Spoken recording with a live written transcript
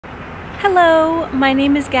Hello, my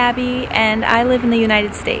name is Gaby and I live in the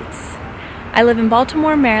United States. I live in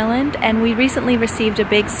Baltimore, Maryland, and we recently received a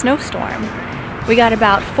big snowstorm. We got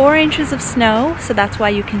about 4 inches of snow, so that's why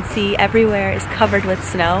you can see everywhere is covered with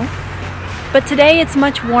snow. But today it's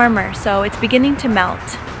much warmer, so it's beginning to melt.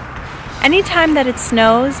 Anytime that it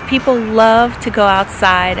snows, people love to go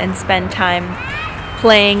outside and spend time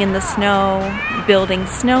playing in the snow, building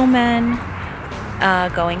snowmen,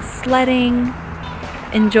 going sledding,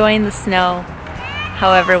 enjoying the snow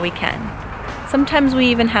however we can. Sometimes we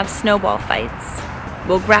even have snowball fights.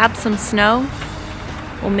 We'll grab some snow,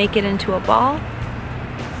 we'll make it into a ball,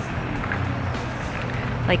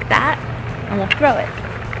 like that, and we'll throw it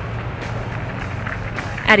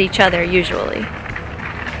at each other usually.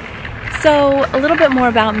 So a little bit more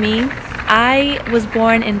about me. I was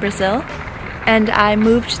born in Brazil and I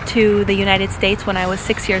moved to the United States when I was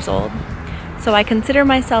 6 years old. So I consider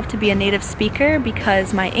myself to be a native speaker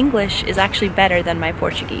because my English is actually better than my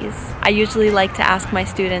Portuguese. I usually like to ask my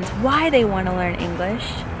students why they want to learn English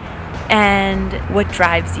and what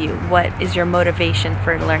drives you, what is your motivation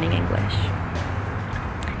for learning English.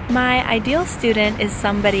 My ideal student is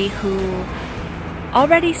somebody who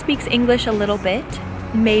already speaks English a little bit.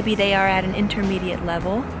 Maybe they are at an intermediate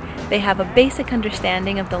level. They have a basic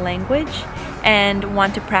understanding of the language and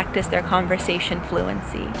want to practice their conversation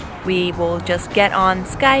fluency. We will just get on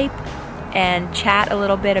Skype and chat a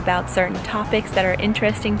little bit about certain topics that are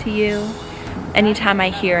interesting to you. Anytime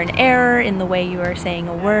I hear an error in the way you are saying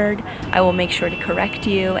a word, I will make sure to correct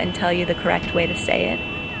you and tell you the correct way to say it.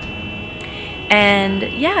 And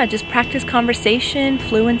yeah, just practice conversation,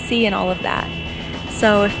 fluency, and all of that.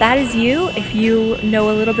 So if that is you, if you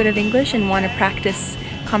know a little bit of English and want to practice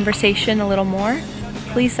conversation a little more,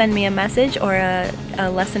 please send me a message or a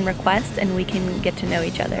lesson request and we can get to know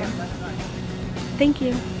each other. Thank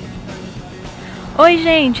you. Oi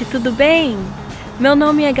gente, tudo bem? Meu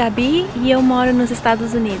nome é Gaby e eu moro nos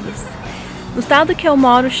Estados Unidos. O estado que eu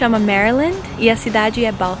moro chama Maryland e a cidade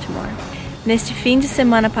é Baltimore. Neste fim de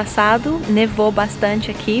semana passado, nevou bastante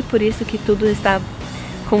aqui, por isso que tudo está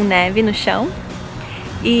com neve no chão.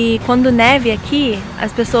 E quando neve aqui,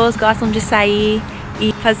 as pessoas gostam de sair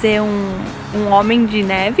e fazer um homem de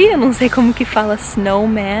neve. Eu não sei como que fala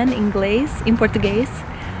snowman em português,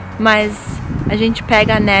 mas a gente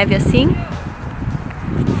pega a neve assim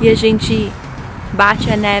e a gente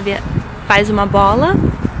bate a neve, faz uma bola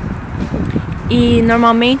e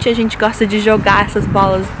normalmente a gente gosta de jogar essas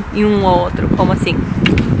bolas em um ou outro, como assim.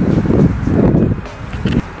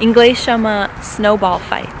 Em inglês chama snowball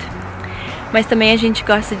fight, mas também a gente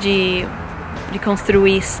gosta de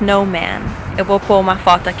construir snowman. Eu vou pôr uma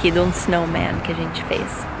foto aqui de um snowman que a gente fez.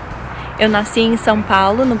 Eu nasci em São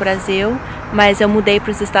Paulo, no Brasil, mas eu mudei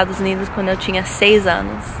para os Estados Unidos quando eu tinha 6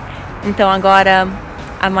 anos. Então agora,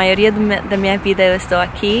 a maioria da minha vida eu estou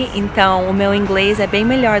aqui, então o meu inglês é bem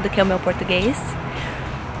melhor do que o meu português.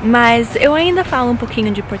 Mas eu ainda falo um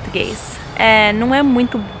pouquinho de português. Não é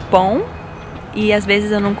muito bom e às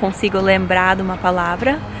vezes eu não consigo lembrar de uma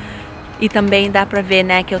palavra. E também dá pra ver,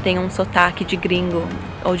 né, que eu tenho um sotaque de gringo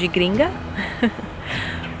ou de gringa.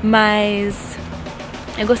 Mas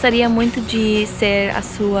eu gostaria muito de ser a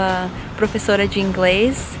sua professora de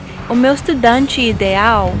inglês. O meu estudante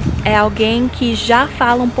ideal é alguém que já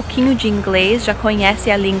fala um pouquinho de inglês, já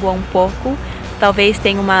conhece a língua um pouco, talvez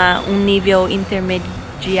tenha um nível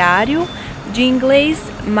intermediário de inglês,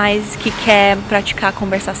 mas que quer praticar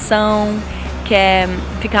conversação, quer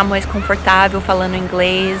ficar mais confortável falando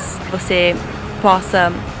inglês, você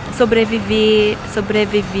possa sobreviver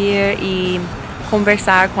e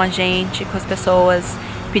conversar com a gente, com as pessoas,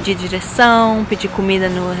 pedir direção, pedir comida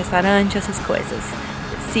no restaurante, essas coisas.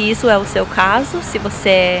 Se isso é o seu caso, se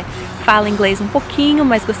você fala inglês um pouquinho,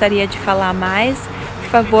 mas gostaria de falar mais, por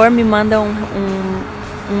favor, me manda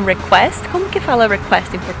um request. Como que fala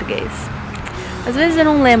request em português? Às vezes eu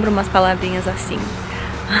não lembro umas palavrinhas assim.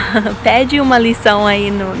 Pede uma lição aí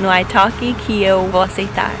no italki que eu vou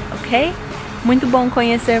aceitar, ok? Muito bom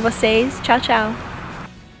conhecer vocês. Tchau, tchau!